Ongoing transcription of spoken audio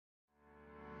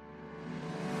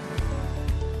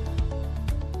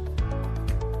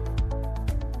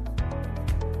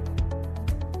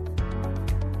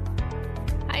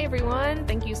everyone.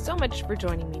 Thank you so much for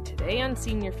joining me today on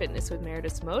Senior Fitness with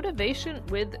Meredith's Motivation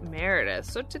with Meredith.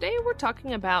 So today we're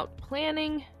talking about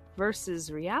planning versus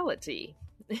reality.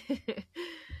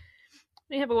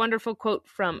 We have a wonderful quote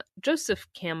from Joseph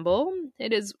Campbell.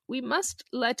 It is, "We must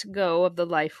let go of the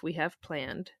life we have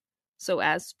planned so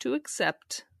as to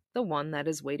accept the one that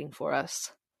is waiting for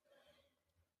us."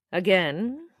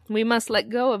 Again, we must let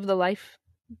go of the life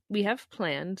we have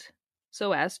planned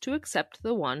so as to accept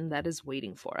the one that is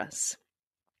waiting for us.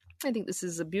 I think this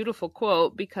is a beautiful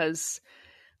quote because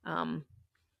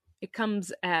it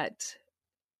comes at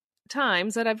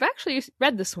times that I've actually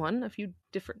read this one a few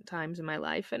different times in my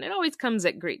life, and it always comes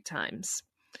at great times.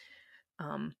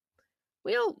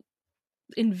 We'll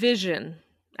envision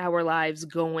our lives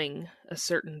going a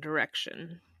certain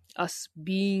direction, us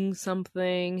being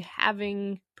something,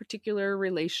 having particular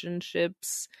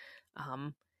relationships,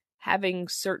 having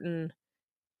certain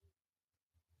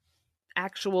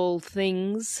actual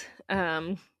things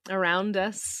around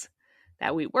us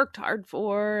that we worked hard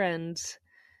for and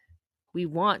we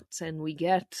want and we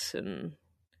get. And,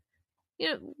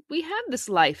 we have this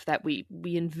life that we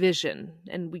envision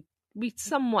and we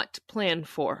somewhat plan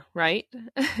for, right?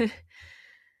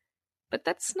 But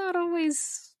that's not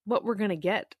always what we're going to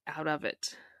get out of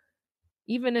it,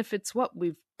 even if it's what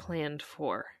we've planned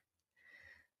for.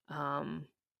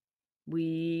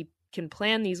 We can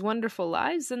plan these wonderful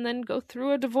lives and then go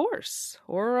through a divorce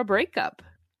or a breakup,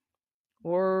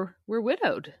 or we're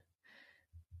widowed.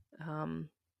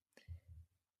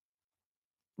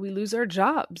 We lose our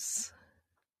jobs.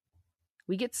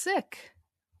 We get sick,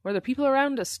 or the people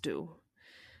around us do.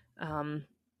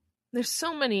 There's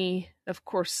so many, of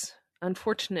course,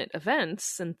 unfortunate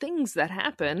events and things that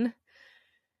happen.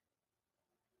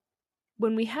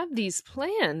 When we have these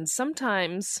plans,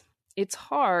 sometimes it's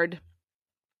hard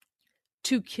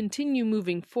to continue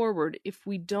moving forward if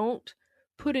we don't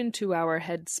put into our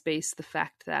headspace the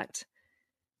fact that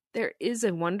there is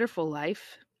a wonderful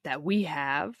life that we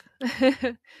have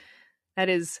that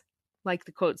is, like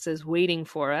the quote says, waiting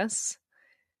for us.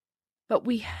 But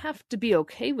we have to be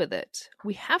okay with it.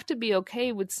 We have to be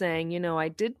okay with saying, I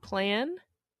did plan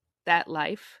that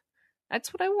life.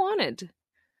 That's what I wanted.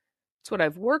 It's what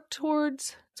I've worked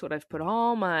towards. It's what I've put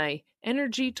all my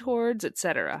energy towards,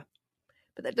 etc.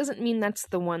 But that doesn't mean that's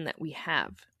the one that we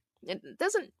have. It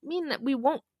doesn't mean that we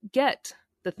won't get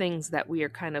the things that we are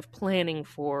kind of planning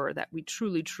for, that we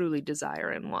truly, truly desire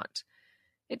and want.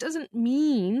 It doesn't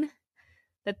mean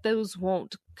that those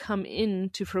won't come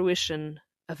into fruition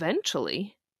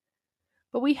eventually.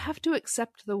 But we have to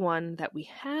accept the one that we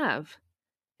have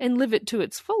and live it to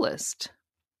its fullest.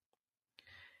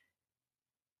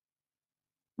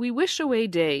 We wish away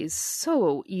days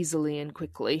so easily and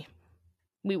quickly.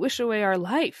 We wish away our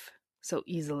life so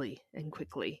easily and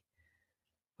quickly,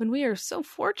 when we are so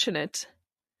fortunate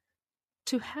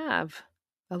to have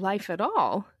a life at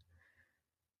all,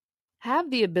 have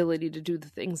the ability to do the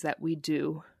things that we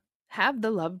do, have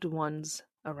the loved ones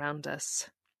around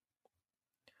us.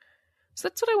 So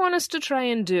that's what I want us to try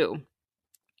and do.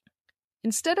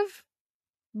 Instead of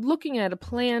looking at a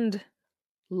planned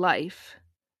life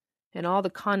and all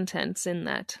the contents in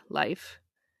that life,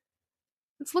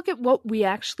 let's look at what we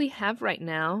actually have right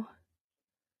now,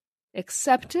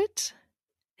 accept it,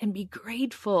 and be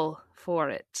grateful for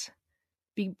it.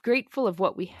 Be grateful of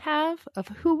what we have, of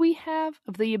who we have,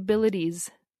 of the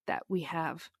abilities that we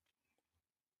have.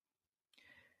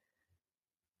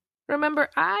 Remember,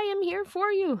 I am here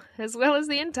for you, as well as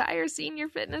the entire Senior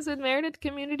Fitness with Meredith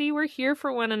community. We're here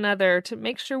for one another to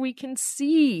make sure we can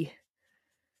see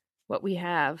what we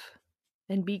have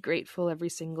and be grateful every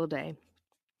single day.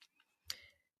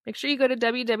 Make sure you go to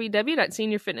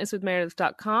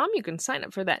www.seniorfitnesswithmeredith.com. You can sign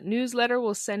up for that newsletter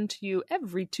we'll send to you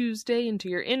every Tuesday into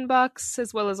your inbox,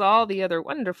 as well as all the other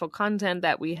wonderful content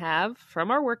that we have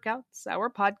from our workouts, our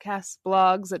podcasts,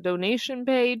 blogs, a donation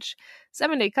page,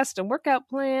 7-day custom workout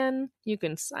plan you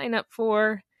can sign up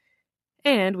for.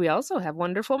 And we also have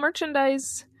wonderful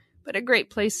merchandise, but a great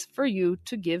place for you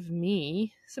to give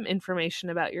me some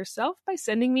information about yourself by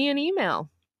sending me an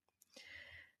email.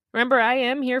 Remember, I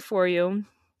am here for you.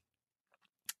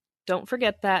 Don't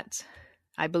forget that.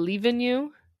 I believe in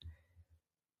you.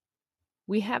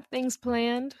 We have things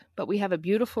planned, but we have a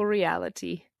beautiful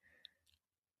reality.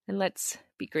 And let's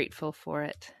be grateful for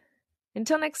it.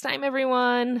 Until next time,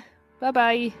 everyone.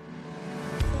 Bye-bye.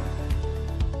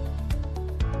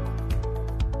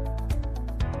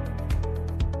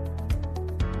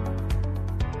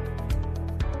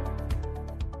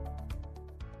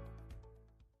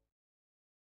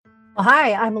 Well,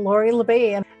 hi, I'm Lori La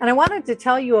Bey, and I wanted to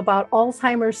tell you about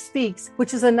Alzheimer's Speaks,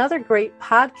 which is another great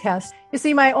podcast. You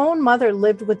see, my own mother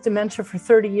lived with dementia for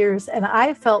 30 years, and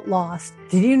I felt lost.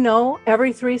 Did you know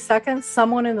every 3 seconds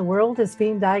someone in the world is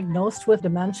being diagnosed with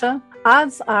dementia?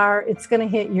 Odds are it's going to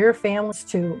hit your families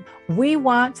too. We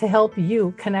want to help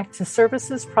you connect to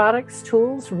services, products,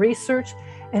 tools, research,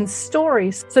 and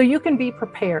stories so you can be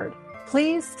prepared.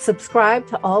 Please subscribe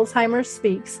to Alzheimer's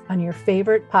Speaks on your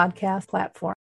favorite podcast platform.